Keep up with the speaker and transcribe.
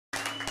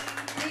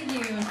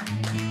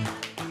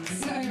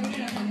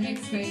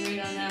concentrating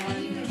right on that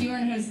one. You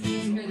weren't supposed to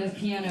hear the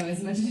piano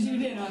as much as you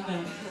did on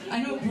that.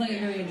 I don't play a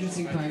very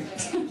interesting part.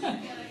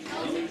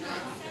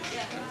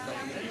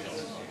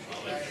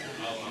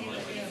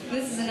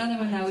 This is another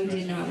one that we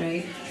did not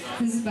write.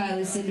 This is by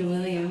Lucinda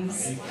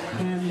Williams,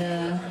 and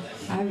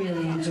I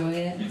really enjoy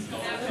it.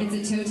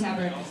 It's a toe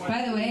tapper.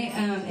 By the way,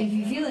 if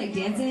you feel like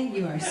dancing,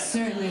 you are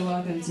certainly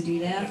welcome to do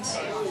that.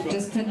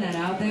 Just putting that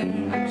out there.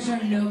 I'm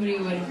sure nobody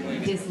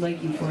would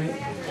dislike you for it.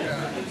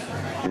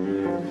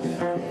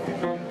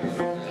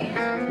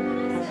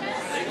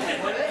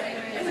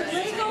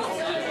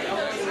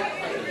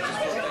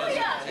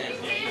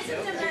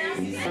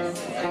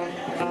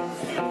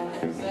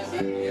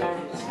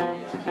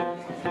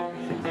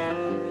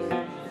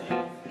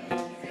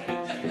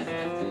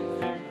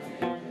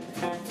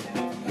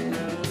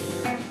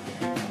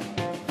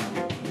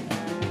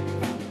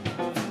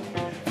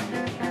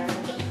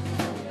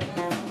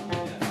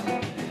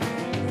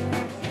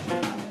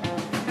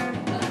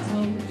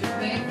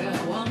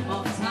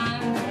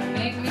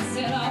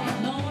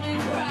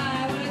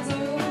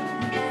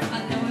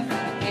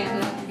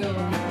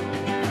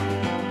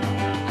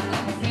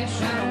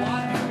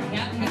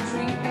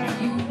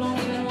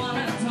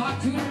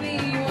 To me.